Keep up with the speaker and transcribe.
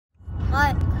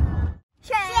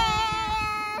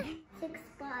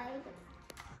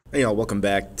Hey y'all, welcome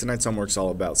back. Tonight's homework's all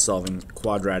about solving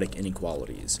quadratic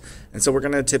inequalities. And so we're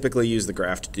going to typically use the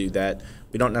graph to do that.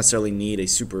 We don't necessarily need a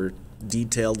super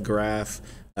detailed graph.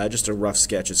 Just a rough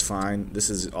sketch is fine. This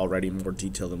is already more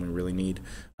detailed than we really need.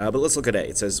 But let's look at A.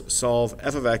 It says solve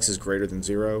f of x is greater than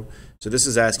 0. So this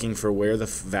is asking for where the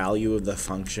value of the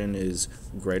function is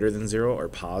greater than 0 or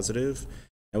positive.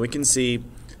 And we can see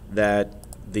that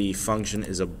the function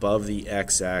is above the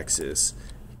x-axis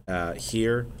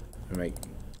here. Let me make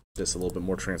this a little bit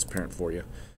more transparent for you,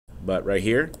 but right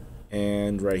here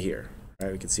and right here,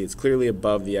 right, we can see it's clearly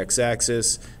above the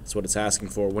x-axis. That's what it's asking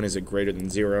for. When is it greater than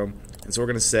 0? And so we're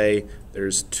going to say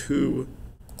there's two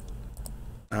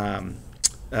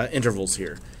intervals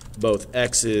here. Both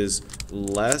x is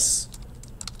less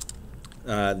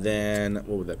than, what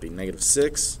would that be,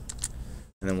 -6,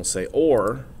 and then we'll say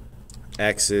or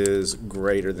x is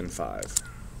greater than 5.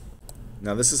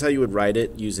 Now this is how you would write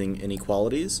it using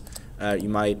inequalities. You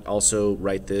might also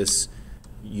write this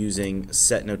using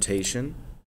set notation.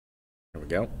 There we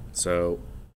go. So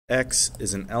x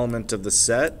is an element of the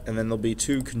set, and then there'll be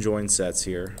two conjoined sets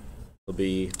here. There'll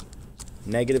be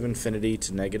 -infinity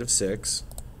to -6,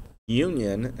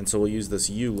 union, and so we'll use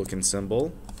this U looking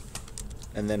symbol,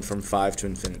 and then from 5 to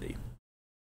infinity.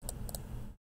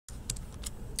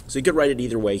 So you could write it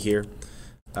either way here.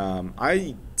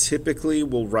 I typically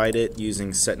will write it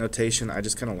using set notation. I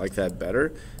just kind of like that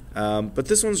better. But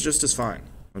this one's just as fine.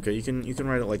 Okay, you can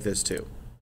write it like this too.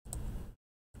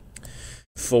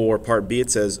 For part B, it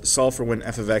says solve for when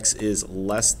f of x is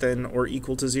less than or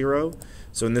equal to 0.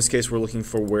 So in this case, we're looking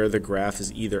for where the graph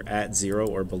is either at 0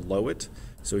 or below it.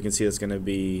 So we can see it's going to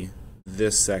be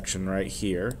this section right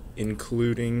here,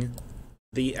 including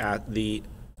the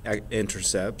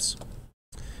intercepts.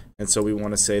 And so we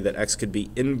want to say that x could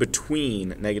be in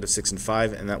between -6 and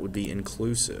 5, and that would be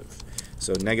inclusive.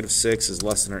 So -6 is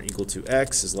less than or equal to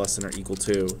x is less than or equal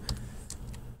to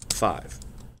 5.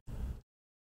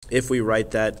 If we write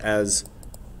that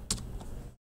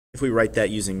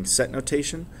using set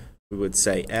notation, we would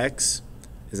say x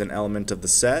is an element of the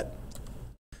set,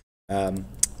 and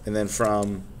then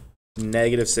from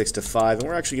 -6 to 5, and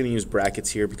we're actually going to use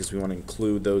brackets here because we want to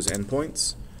include those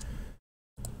endpoints.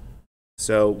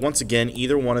 So once again,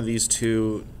 either one of these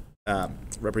two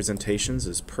representations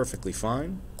is perfectly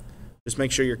fine. Just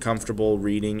make sure you're comfortable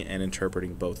reading and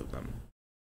interpreting both of them.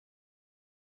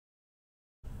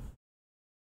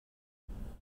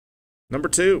 Number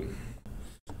 2.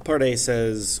 Part A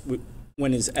says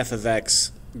when is f of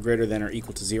x greater than or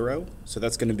equal to 0? So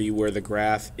that's going to be where the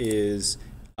graph is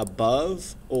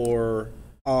above or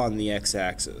on the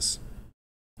x-axis.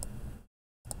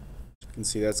 You can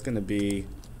see that's going to be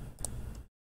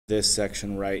this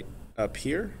section right up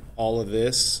here. All of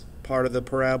this part of the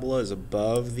parabola is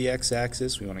above the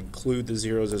x-axis. We want to include the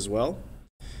zeros as well.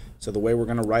 So the way we're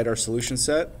going to write our solution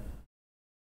set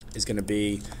is going to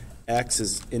be x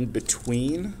is in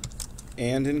between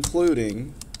and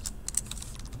including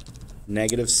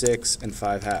 -6 and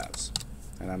 5/2.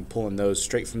 And I'm pulling those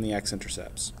straight from the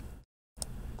x-intercepts.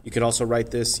 You could also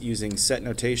write this using set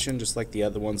notation, just like the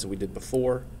other ones that we did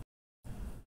before.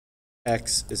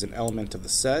 X is an element of the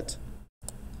set,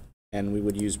 and we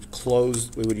would use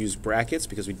brackets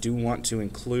because we do want to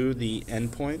include the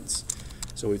endpoints.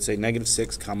 So we'd say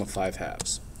 -6,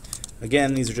 5/2.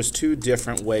 Again, these are just two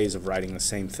different ways of writing the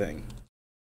same thing.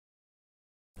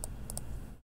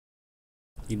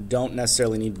 You don't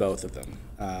necessarily need both of them.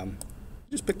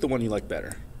 Just pick the one you like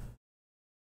better.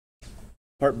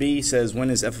 Part B says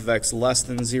when is f of x less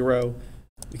than 0?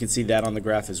 We can see that on the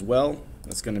graph as well.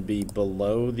 That's going to be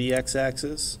below the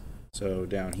x-axis, so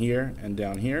down here and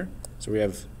down here. So we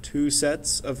have two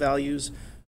sets of values,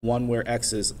 one where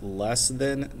x is less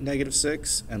than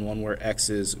 -6 and one where x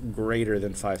is greater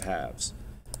than 5/2.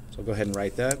 So I'll go ahead and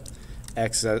write that.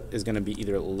 X is going to be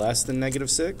either less than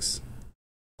 -6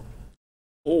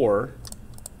 or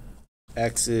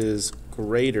x is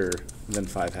greater than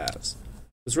 5/2.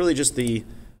 It's really just the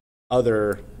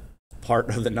other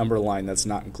part of the number line that's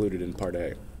not included in part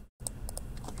A.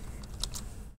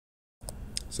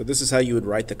 So this is how you would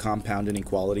write the compound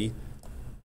inequality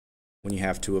when you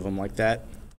have two of them like that.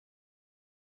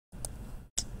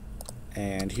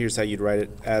 And here's how you'd write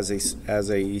it as a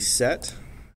set.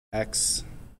 X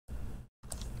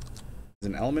is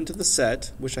an element of the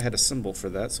set. Wish I had a symbol for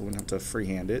that so we wouldn't have to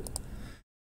freehand it.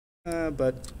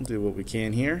 But we'll do what we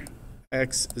can here.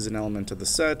 X is an element of the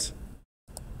set.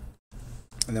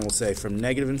 And then we'll say from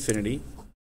 -infinity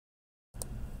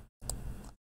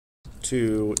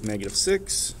to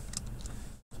 -6,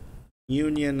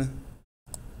 union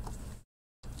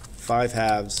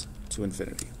 5/2 to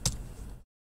infinity,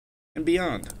 and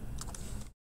beyond.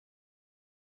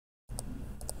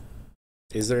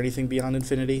 Is there anything beyond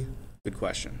infinity? Good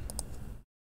question.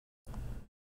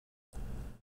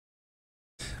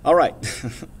 All right,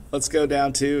 let's go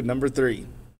down to number 3.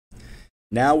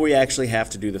 Now we actually have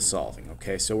to do the solving,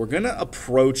 okay? So we're going to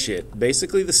approach it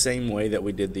basically the same way that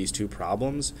we did these two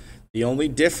problems, the only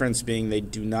difference being they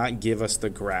do not give us the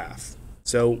graph.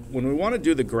 So when we want to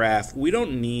do the graph, we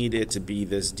don't need it to be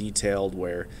this detailed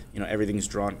where, everything's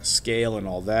drawn to scale and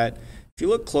all that. If you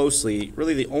look closely,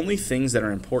 really the only things that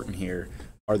are important here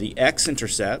are the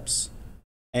x-intercepts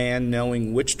and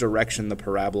knowing which direction the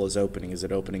parabola is opening. Is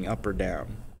it opening up or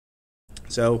down?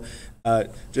 So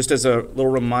just as a little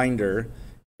reminder,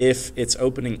 if it's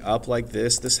opening up like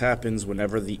this happens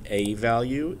whenever the a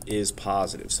value is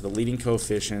positive. So the leading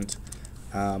coefficient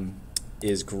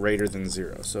is greater than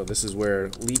 0. So this is where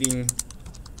leading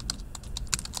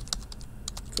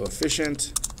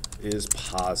coefficient is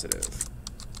positive.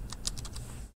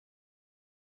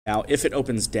 Now, if it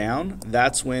opens down,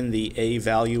 that's when the a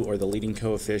value or the leading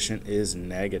coefficient is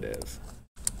negative.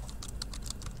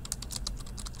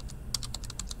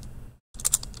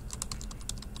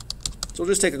 So we'll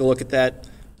just take a look at that.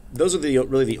 Those are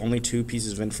really the only two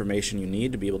pieces of information you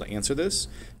need to be able to answer this,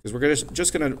 because we're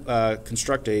just going to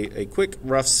construct a quick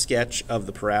rough sketch of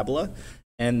the parabola,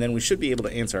 and then we should be able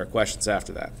to answer our questions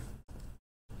after that.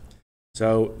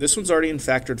 So this one's already in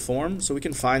factored form, so we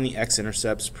can find the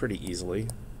x-intercepts pretty easily.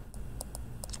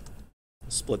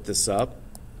 Split this up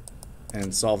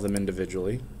and solve them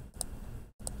individually.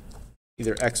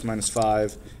 Either x minus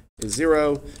 5 is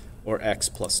 0 or x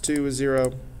plus 2 is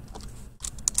 0.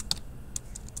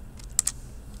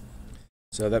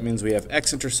 So that means we have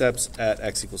x-intercepts at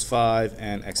x equals 5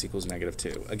 and x equals negative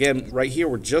 2. Again, right here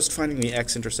we're just finding the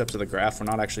x-intercepts of the graph. We're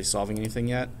not actually solving anything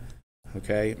yet.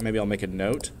 Okay, maybe I'll make a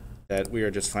note that we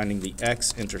are just finding the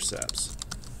x-intercepts.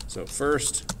 So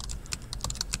first,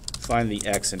 find the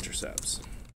x-intercepts.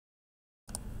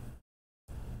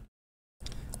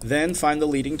 Then find the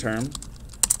leading term.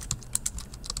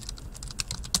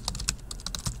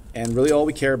 And really all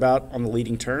we care about on the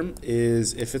leading term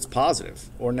is if it's positive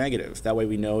or negative. That way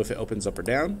we know if it opens up or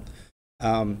down.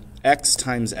 X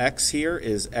times x here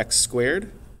is x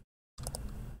squared.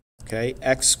 Okay,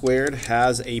 x squared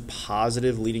has a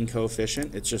positive leading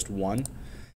coefficient. It's just 1.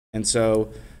 And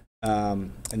so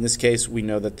in this case, we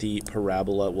know that the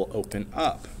parabola will open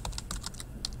up.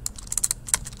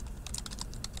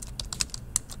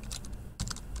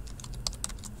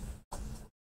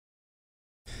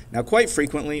 Now, quite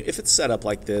frequently, if it's set up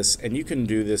like this, and you can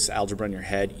do this algebra in your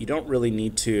head, you don't really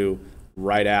need to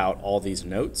write out all these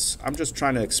notes. I'm just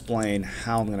trying to explain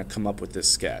how I'm going to come up with this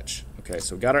sketch. Okay,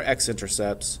 so we've got our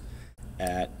x-intercepts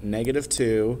at negative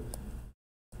 2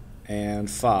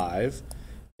 and 5.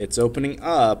 It's opening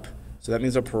up, so that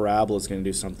means our parabola is going to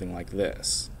do something like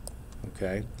this.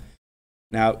 Okay.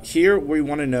 Now, here we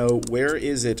want to know where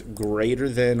is it greater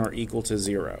than or equal to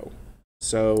 0.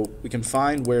 So we can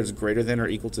find where it's greater than or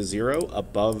equal to 0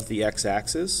 above the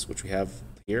x-axis, which we have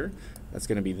here. That's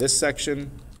going to be this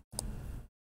section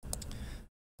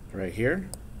right here,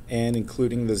 and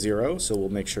including the 0, so we'll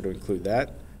make sure to include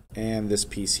that, and this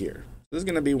piece here. This is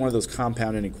going to be one of those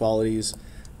compound inequalities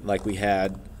like we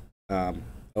had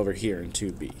over here in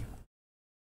 2b.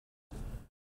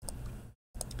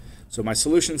 So my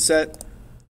solution set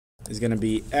is going to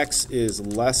be x is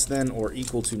less than or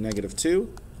equal to negative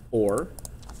 2, or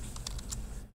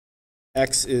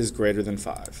x is greater than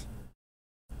 5.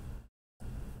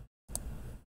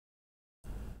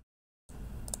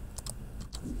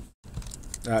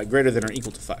 Greater than or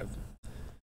equal to 5.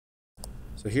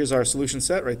 So here's our solution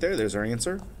set right there. There's our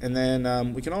answer. And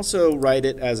then we can also write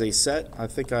it as a set. I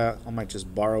think I might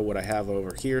just borrow what I have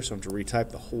over here, so I'm going to retype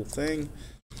the whole thing.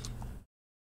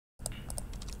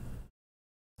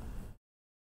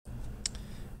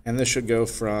 And this should go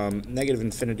from negative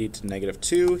infinity to negative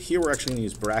 2. Here we're actually going to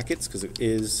use brackets because it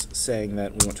is saying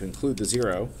that we want to include the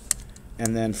 0.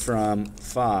 And then from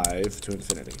 5 to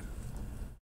infinity.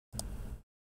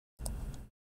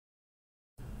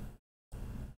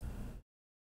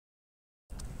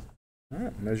 All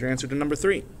right, and there's your answer to number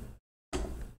 3.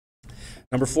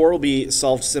 Number 4 will be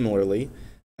solved similarly.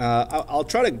 I'll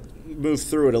try to move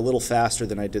through it a little faster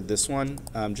than I did this one,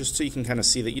 just so you can kind of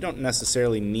see that you don't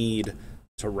necessarily need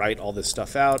to write all this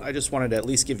stuff out. I just wanted to at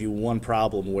least give you one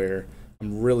problem where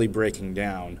I'm really breaking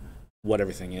down what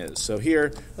everything is. So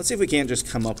here, let's see if we can't just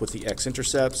come up with the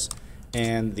x-intercepts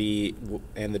and the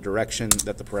direction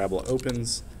that the parabola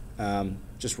opens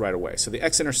just right away. So the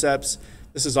x-intercepts,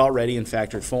 this is already in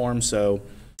factored form, so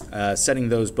setting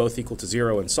those both equal to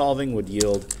 0 and solving would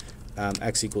yield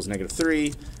x equals negative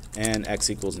 3 and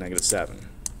x equals negative 7.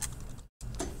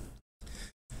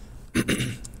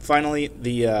 finally,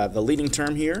 the leading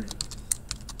term here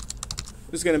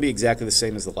is going to be exactly the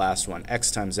same as the last one.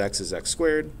 X times x is x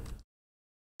squared.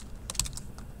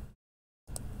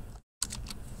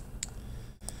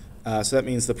 So that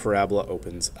means the parabola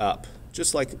opens up,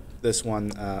 just like this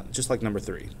one, just like number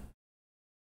 3.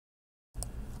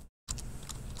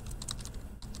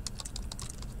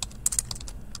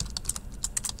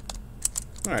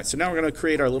 All right, so now we're going to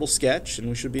create our little sketch, and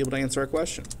we should be able to answer our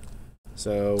question.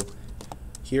 So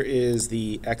here is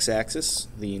the x-axis,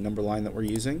 the number line that we're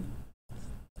using.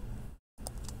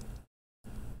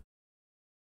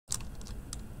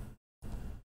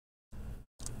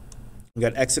 We've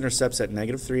got x-intercepts at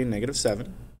 -3 and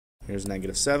 -7. Here's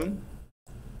 -7.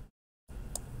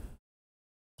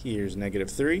 Here's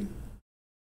 -3.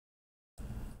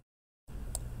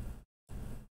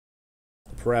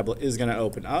 The parabola is going to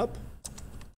open up.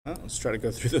 Oh, let's try to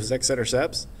go through those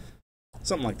x-intercepts.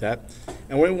 Something like that.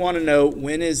 And we want to know,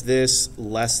 when is this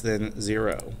less than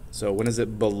 0? So when is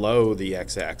it below the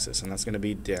x-axis? And that's going to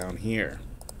be down here.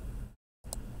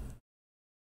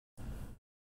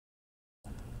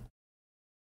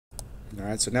 All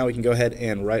right, so now we can go ahead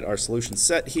and write our solution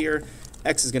set here.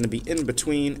 X is going to be in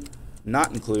between,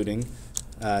 not including,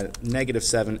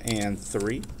 -7 and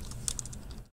 3.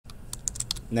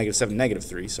 -7,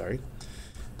 -3, sorry.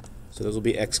 So those will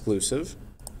be exclusive.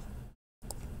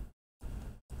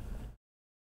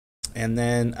 And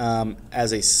then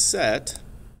as a set,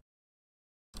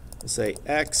 we'll say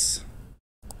x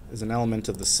is an element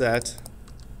of the set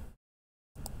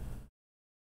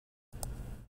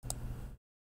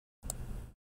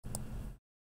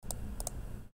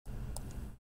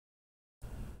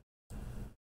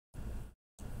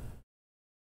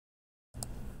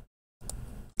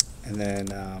and then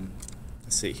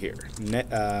let's see here,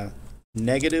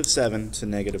 -7 to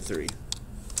 -3.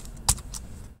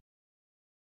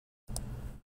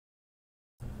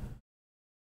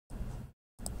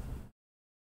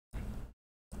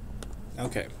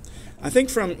 Okay, I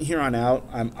think from here on out,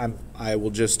 I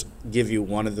will just give you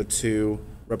one of the two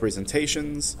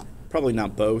representations, probably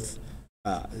not both.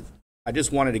 I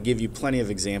just wanted to give you plenty of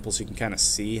examples so you can kind of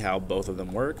see how both of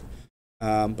them work.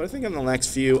 But I think in the next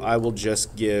few, I will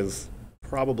just give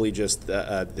probably just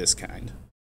this kind,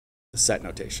 the set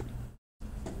notation.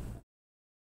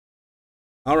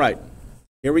 All right,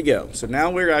 here we go. So now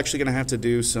we're actually going to have to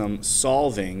do some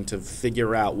solving to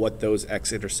figure out what those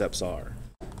x-intercepts are.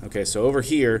 Okay, so over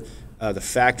here, the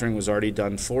factoring was already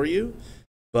done for you,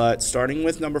 but starting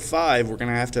with number 5, we're going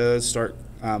to have to start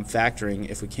factoring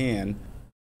if we can.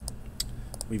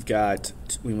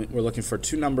 We're looking for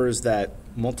two numbers that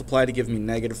multiply to give me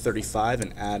 -35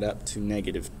 and add up to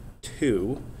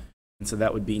 -2, and so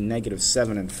that would be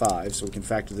 -7 and 5. So we can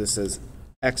factor this as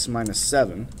x minus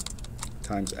 7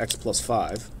 times x plus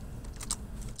 5.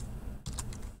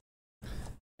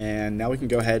 And now we can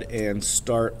go ahead and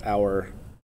start our,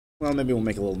 well, maybe we'll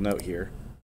make a little note here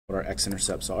what our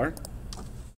x-intercepts are.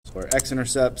 So our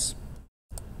x-intercepts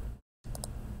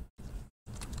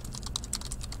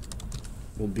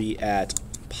will be at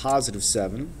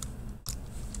 +7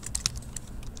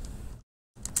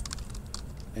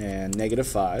 and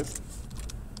 -5.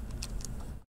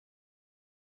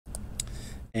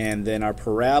 And then our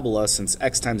parabola, since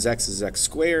x times x is x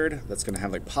squared, that's going to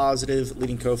have a positive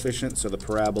leading coefficient, so the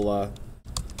parabola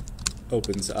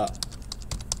opens up.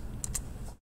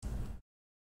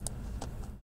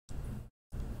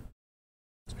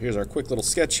 So here's our quick little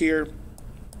sketch here.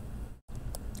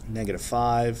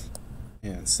 -5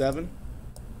 and 7.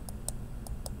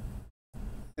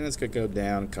 And it's going to go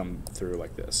down and come through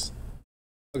like this.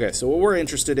 Okay, so what we're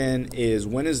interested in is,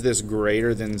 when is this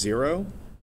greater than 0?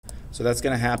 So that's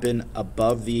going to happen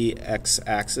above the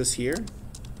x-axis here.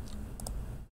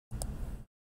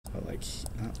 So like,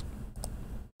 oh,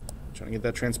 trying to get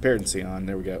that transparency on.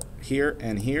 There we go. Here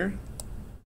and here.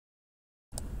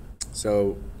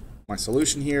 So my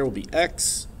solution here will be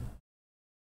x.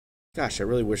 Gosh, I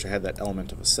really wish I had that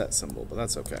element of a set symbol, but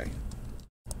that's okay.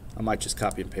 I might just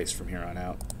copy and paste from here on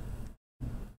out.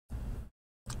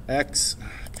 X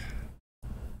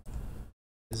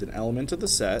is an element of the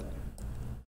set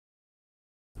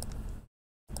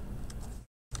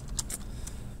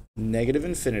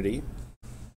 -infinity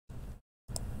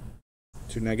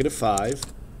to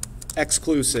 -5,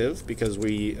 exclusive because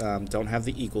we don't have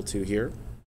the equal to here,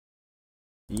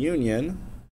 union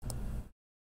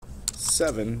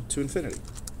 7 to infinity.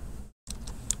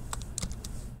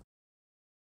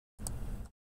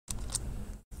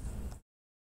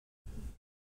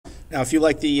 Now, if you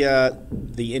like the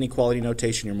inequality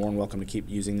notation, you're more than welcome to keep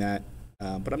using that.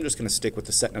 But I'm just going to stick with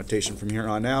the set notation from here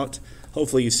on out.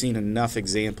 Hopefully you've seen enough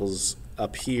examples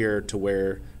up here to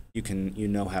where you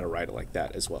know how to write it like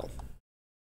that as well.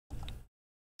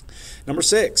 Number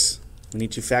 6, we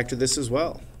need to factor this as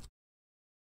well.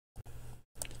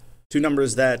 Two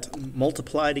numbers that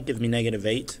multiply to give me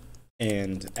 -8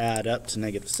 and add up to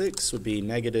 -6 would be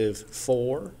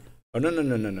 -4. Oh,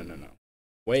 no.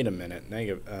 Wait a minute.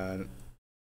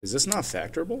 Is this not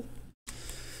factorable?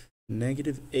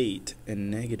 -8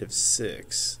 and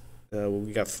 -6. Well,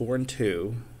 we got 4 and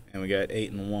 2, and we got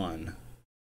 8 and 1.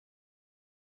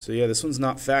 So yeah, this one's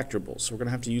not factorable. So we're going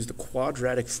to have to use the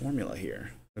quadratic formula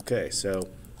here. Okay, so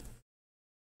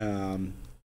to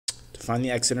find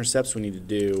the x-intercepts, we need to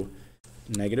do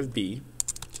 -b.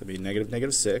 So it'd be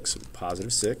 -6,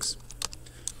 +6,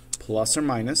 plus or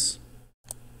minus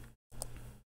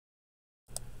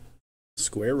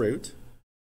square root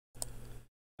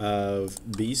of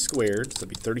b squared, so it'd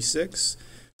be 36,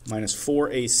 minus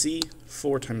 4ac,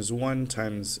 4 times 1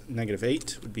 times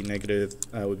 -8 would be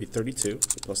 32,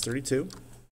 so plus 32,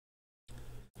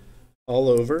 all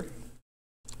over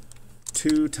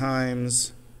 2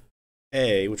 times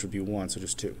a, which would be 1, so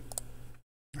just 2.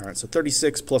 All right, so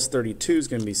 36 plus 32 is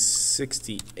going to be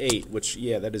 68, which,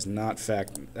 yeah, that is not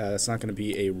that's not going to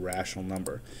be a rational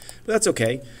number. But that's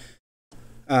okay.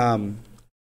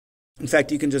 In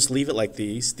fact, you can just leave it like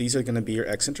these. These are going to be your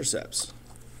x-intercepts.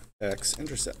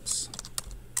 X-intercepts.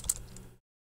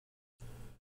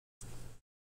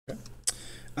 Okay.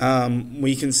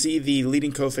 We can see the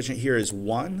leading coefficient here is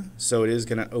 1, so it is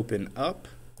going to open up.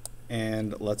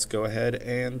 And let's go ahead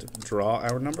and draw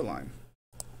our number line.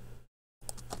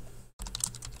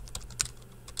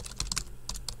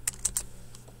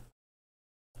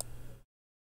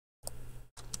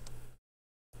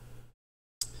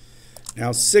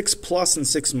 Now 6 plus and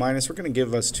 6 minus, we're going to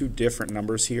give us two different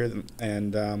numbers here,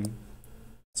 and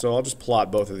so I'll just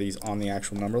plot both of these on the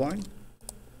actual number line.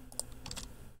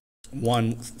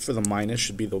 One for the minus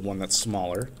should be the one that's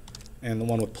smaller, and the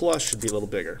one with plus should be a little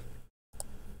bigger.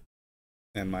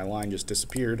 And my line just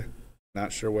disappeared.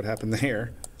 Not sure what happened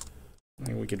there.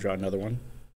 Maybe we could draw another one.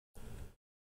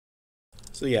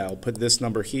 So yeah, I'll put this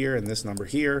number here and this number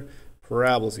here.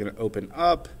 Parabola is going to open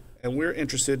up. And we're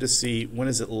interested to see when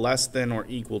is it less than or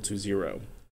equal to 0.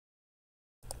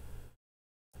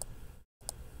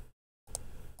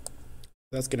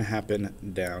 That's going to happen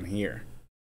down here.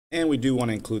 And we do want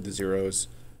to include the zeros,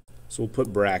 so we'll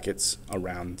put brackets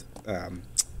around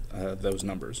those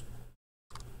numbers.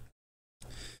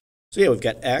 So yeah, we've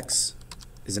got x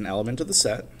is an element of the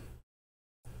set.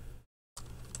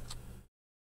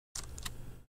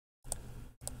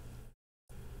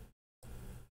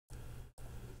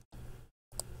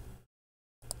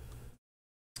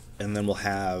 And then we'll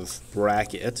have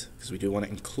bracket, because we do want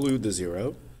to include the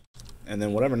 0. And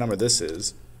then whatever number this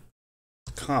is,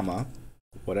 comma,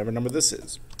 whatever number this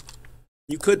is.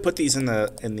 You could put these in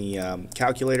the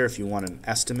calculator if you want an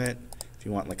estimate, if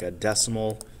you want like a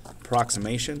decimal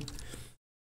approximation.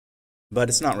 But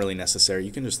it's not really necessary.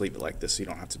 You can just leave it like this so you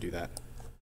don't have to do that.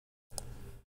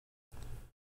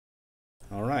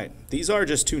 All right. These are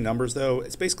just two numbers, though.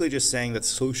 It's basically just saying that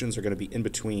solutions are going to be in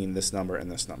between this number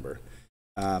and this number.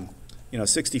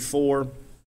 64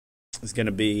 is going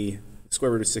to be, the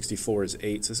square root of 64 is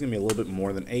 8, so it's going to be a little bit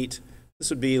more than 8. This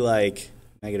would be like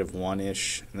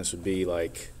 -1-ish, and this would be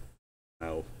like,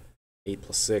 8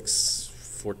 plus 6,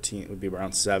 14, would be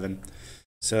around 7.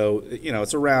 So,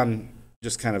 it's around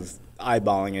just kind of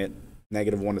eyeballing it,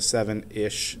 -1 to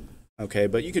 7-ish, okay,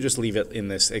 but you could just leave it in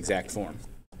this exact form.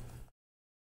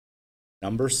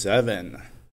 Number 7.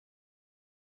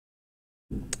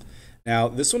 Now,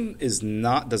 this one does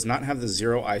not have the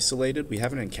 0 isolated. We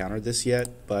haven't encountered this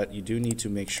yet, but you do need to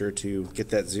make sure to get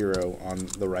that 0 on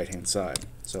the right-hand side.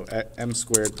 So m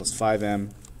squared plus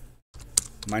 5m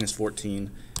minus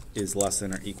 14 is less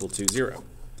than or equal to 0.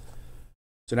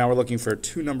 So now we're looking for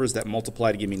two numbers that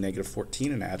multiply to give me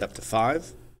 -14 and add up to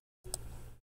 5.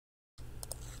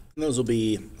 And those will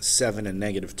be 7 and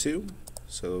 -2.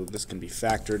 So this can be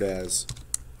factored as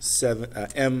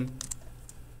m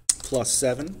plus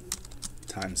 7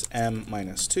 times m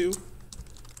minus 2.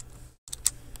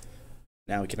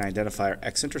 Now we can identify our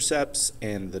x-intercepts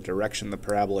and the direction the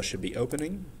parabola should be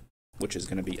opening, which is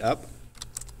going to be up.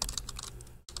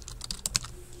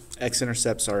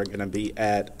 X-intercepts are going to be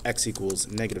at x equals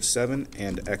 -7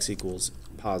 and x equals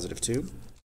 +2.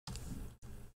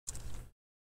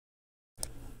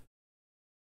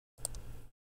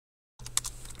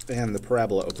 And the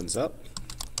parabola opens up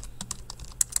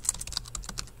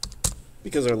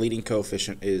because our leading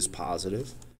coefficient is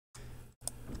positive.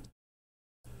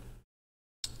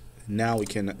 Now we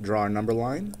can draw our number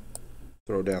line,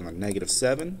 throw down the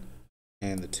 -7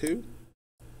 and the 2.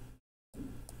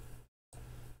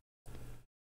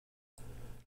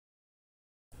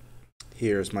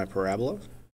 Here's my parabola.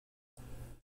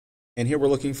 And here we're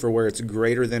looking for where it's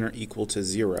greater than or equal to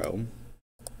 0.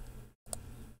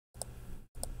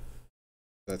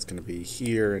 That's going to be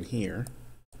here and here,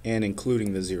 and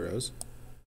including the zeros.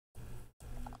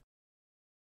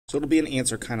 So it'll be an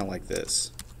answer kind of like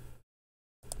this.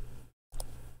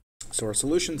 So our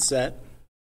solution set,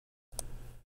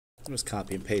 I'll just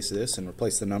copy and paste this and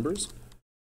replace the numbers.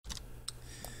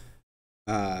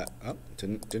 Oh,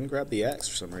 didn't grab the x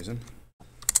for some reason.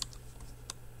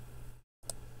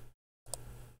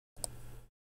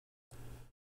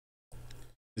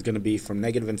 Is going to be from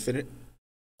negative infinity.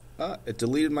 It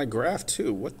deleted my graph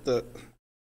too. What the?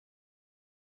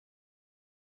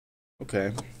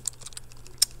 Okay.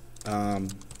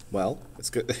 Well, it's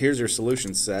good. Here's your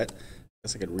solution set.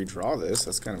 Guess I could redraw this.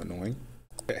 That's kind of annoying.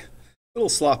 Okay. A little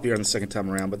sloppier on the second time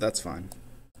around, but that's fine.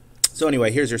 So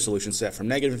anyway, here's your solution set from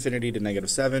negative infinity to negative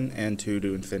 7 and 2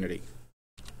 to infinity.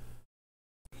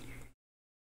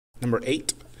 Number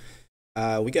 8.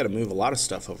 We got to move a lot of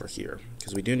stuff over here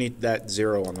because we do need that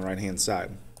 0 on the right-hand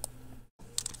side.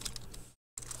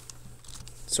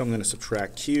 So I'm going to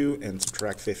subtract q and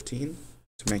subtract 15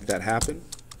 to make that happen.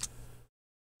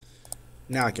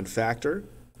 Now I can factor.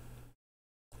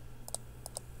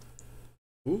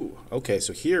 Ooh, okay,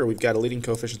 so here we've got a leading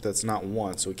coefficient that's not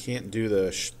 1, so we can't do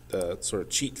the sort of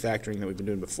cheat factoring that we've been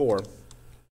doing before.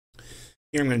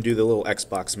 Here I'm going to do the little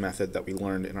Xbox method that we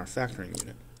learned in our factoring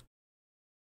unit.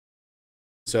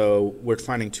 So we're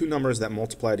finding two numbers that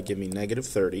multiply to give me negative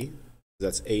 30.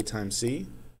 That's a times c,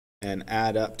 and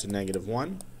add up to negative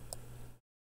 1.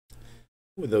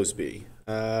 What would those be?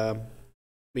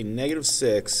 Be negative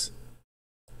 6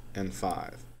 and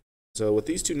 5. So what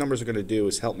these two numbers are going to do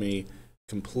is help me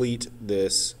complete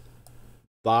this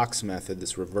box method,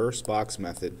 this reverse box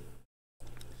method,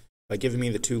 by giving me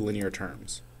the two linear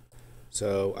terms.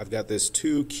 So I've got this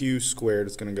 2q squared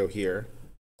is going to go here.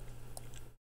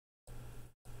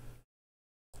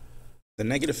 The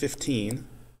negative 15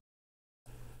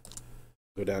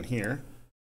 go down here.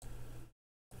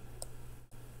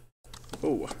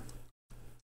 Oh.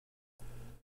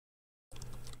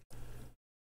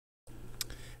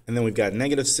 And then we've got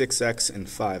negative 6x and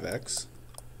 5x.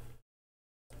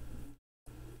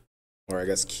 Or I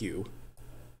guess q.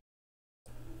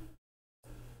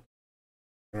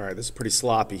 Alright, this is pretty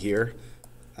sloppy here.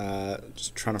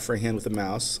 Just trying to freehand with the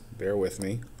mouse. Bear with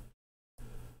me.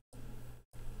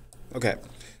 Okay,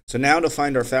 so now to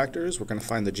find our factors, we're going to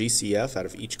find the GCF out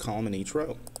of each column and each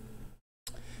row.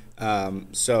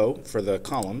 So for the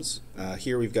columns,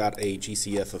 here we've got a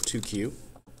GCF of 2q.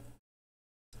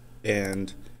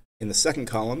 And in the second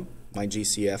column, my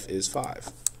GCF is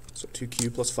 5. So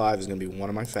 2q plus 5 is going to be one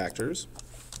of my factors.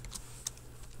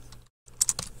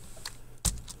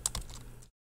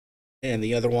 And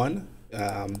the other one,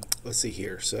 let's see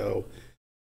here. So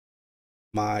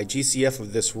my GCF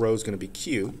of this row is going to be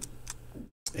q.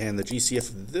 And the GCF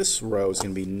of this row is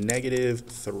going to be negative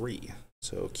 3.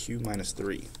 So q minus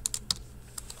 3.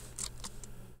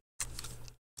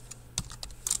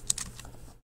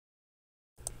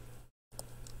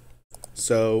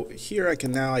 So here I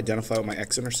can now identify what my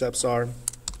x-intercepts are.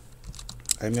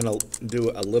 I'm going to do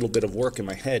a little bit of work in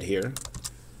my head here.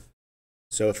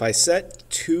 So if I set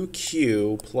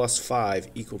 2q plus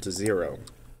 5 equal to 0,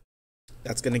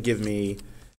 that's going to give me,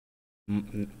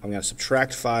 I'm going to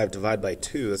subtract 5 divided by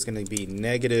 2. That's going to be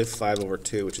negative 5 over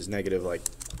 2, which is negative like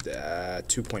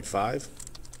 2.5.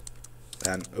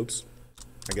 And oops,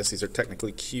 I guess these are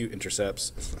technically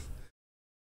q-intercepts.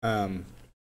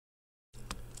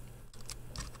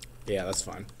 Yeah, that's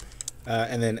fine.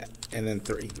 And then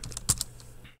 3.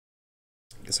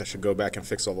 I guess I should go back and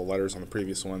fix all the letters on the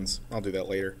previous ones. I'll do that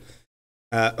later.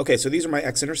 Okay, so these are my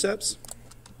x-intercepts.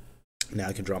 Now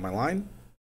I can draw my line.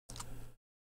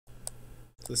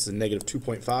 So this is a negative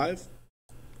 2.5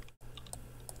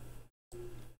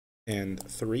 and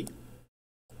 3.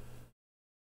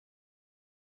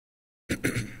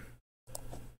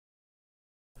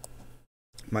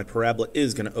 My parabola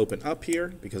is going to open up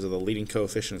here because of the leading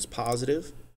coefficient is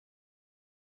positive.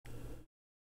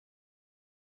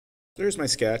 There's my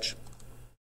sketch.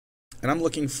 And I'm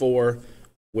looking for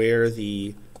where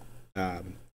the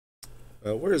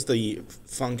where's the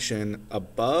function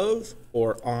above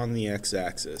or on the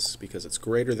x-axis, because it's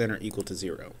greater than or equal to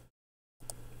 0.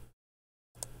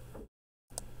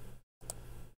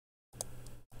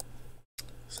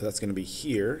 So that's going to be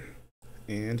here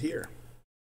and here.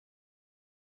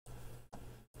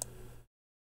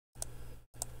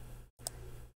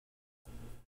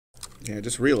 Yeah, I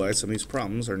just realized some of these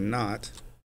problems are not.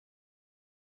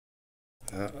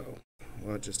 Uh-oh,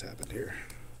 what just happened here?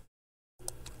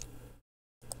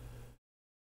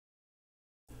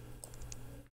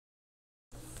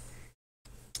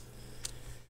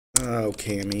 Oh,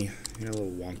 Cammy, you're a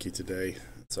little wonky today.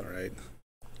 That's all right.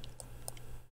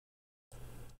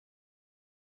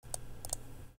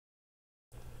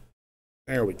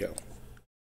 There we go.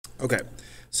 Okay,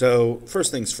 so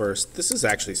first things first, this is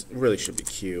actually really should be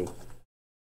Q.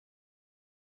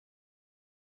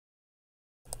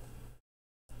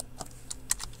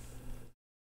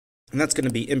 And that's going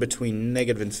to be in between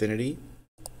negative infinity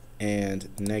and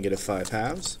negative 5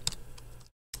 halves,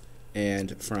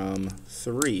 and from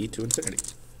 3 to infinity.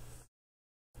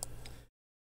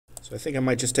 So I think I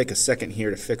might just take a second here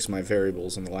to fix my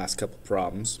variables in the last couple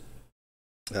problems.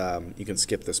 You can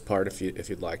skip this part if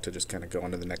you'd like to just kind of go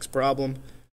on to the next problem.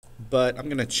 But I'm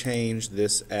going to change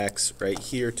this x right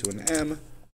here to an m.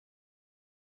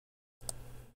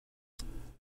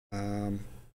 Well,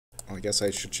 I guess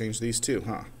I should change these too,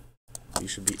 huh?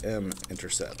 These should be m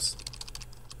intercepts.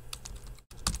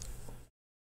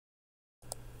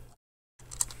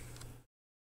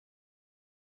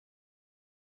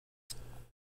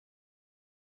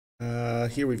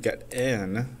 Here we've got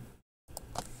n.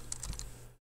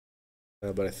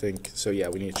 But I think, so yeah,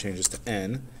 we need to change this to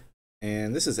n.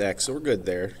 And this is x, so we're good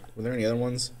there. Were there any other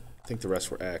ones? I think the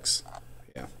rest were x.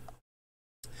 Yeah.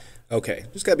 Okay,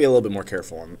 just got to be a little bit more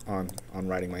careful on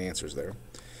writing my answers there.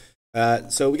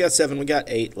 So we got 7, we got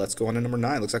 8. Let's go on to number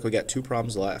 9. Looks like we got 2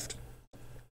 problems left.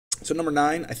 So number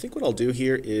 9, I think what I'll do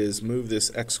here is move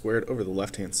this x squared over the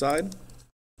left-hand side.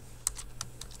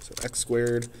 So x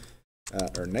squared,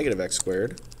 or negative x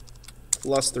squared,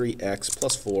 plus 3x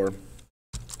plus 4,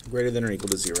 greater than or equal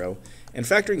to 0. And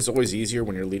factoring is always easier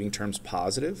when your leading term's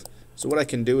positive. So what I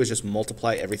can do is just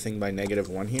multiply everything by negative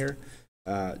 1 here,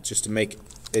 just to make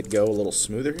it go a little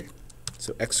smoother.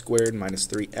 So x squared minus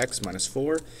 3x minus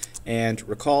 4. And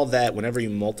recall that whenever you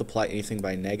multiply anything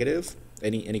by negative,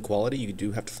 any inequality, you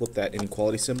do have to flip that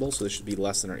inequality symbol, so this should be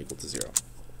less than or equal to 0.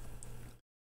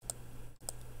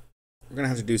 We're going to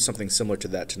have to do something similar to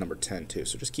that to number 10 too,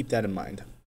 so just keep that in mind.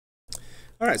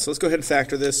 All right, so let's go ahead and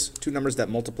factor this. 2 numbers that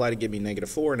multiply to give me negative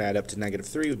 4 and add up to negative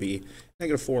 3 would be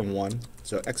negative 4 and 1.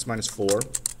 So x minus 4,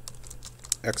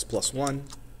 x plus 1.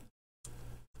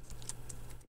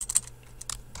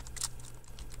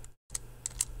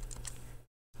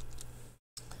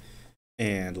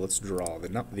 And let's draw the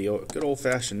good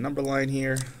old-fashioned number line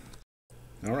here.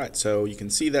 All right, so you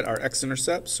can see that our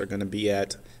x-intercepts are going to be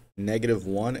at negative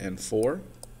 1 and 4.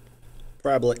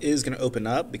 Parabola is going to open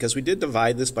up because we did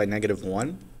divide this by negative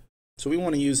 1. So we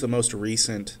want to use the most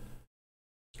recent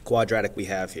quadratic we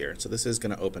have here. So this is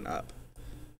going to open up.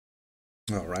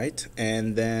 All right,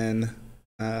 and then,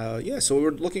 yeah, so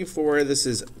we're looking for this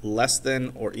is less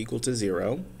than or equal to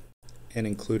 0, and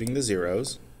including the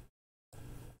zeros.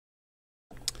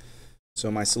 So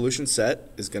my solution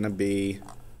set is going to be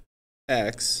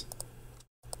x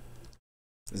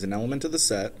is an element of the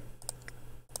set,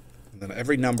 and then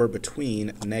every number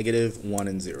between negative 1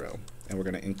 and 0. And we're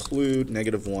going to include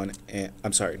negative 1 and,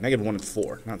 I'm sorry, negative 1 and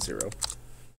 4, not 0.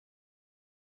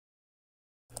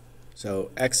 So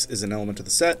x is an element of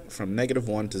the set from negative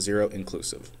 1 to 0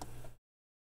 inclusive.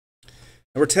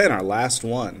 Number 10, our last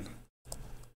one.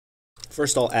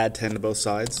 First I'll add 10 to both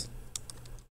sides.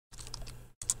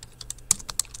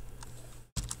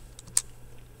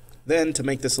 Then, to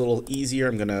make this a little easier,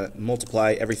 I'm going to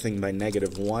multiply everything by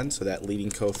negative 1, so that leading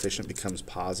coefficient becomes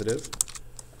positive.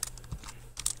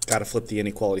 Got to flip the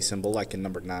inequality symbol like in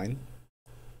number 9.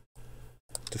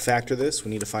 To factor this, we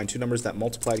need to find 2 numbers that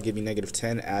multiply to give me negative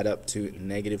 10, add up to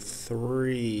negative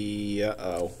 3.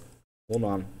 Uh-oh. Hold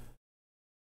on.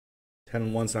 10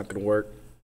 and 1's not going to work.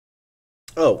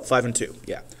 Oh, 5 and 2,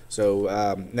 yeah.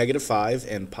 So, negative 5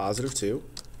 and positive 2.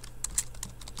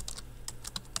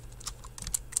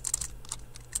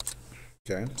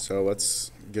 Okay, so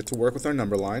let's get to work with our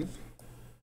number line.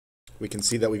 We can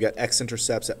see that we've got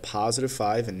x-intercepts at positive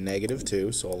 5 and negative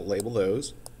 2, so I'll label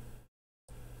those.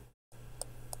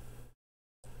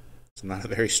 It's not a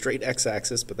very straight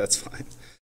x-axis, but that's fine.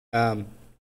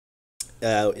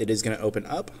 It is going to open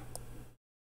up.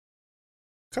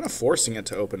 Kind of forcing it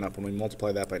to open up when we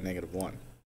multiply that by negative 1.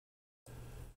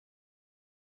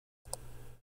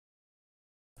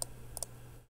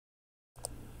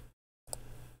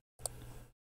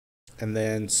 And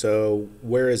then, so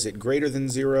where is it greater than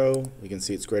 0? We can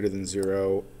see it's greater than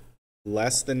 0,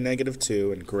 less than negative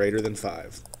 2, and greater than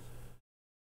 5.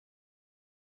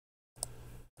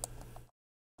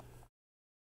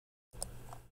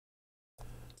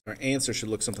 Our answer should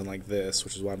look something like this,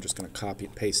 which is why I'm just going to copy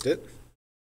and paste it.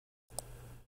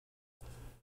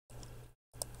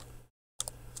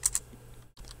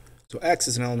 So x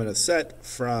is an element of the set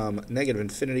from negative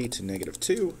infinity to negative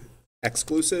 2,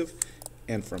 exclusive,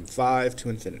 and from 5 to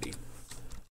infinity.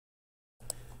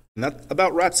 And that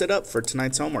about wraps it up for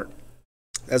tonight's homework.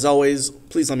 As always,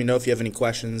 please let me know if you have any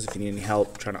questions, if you need any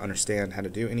help trying to understand how to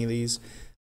do any of these.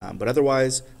 But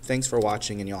otherwise, thanks for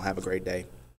watching, and y'all have a great day.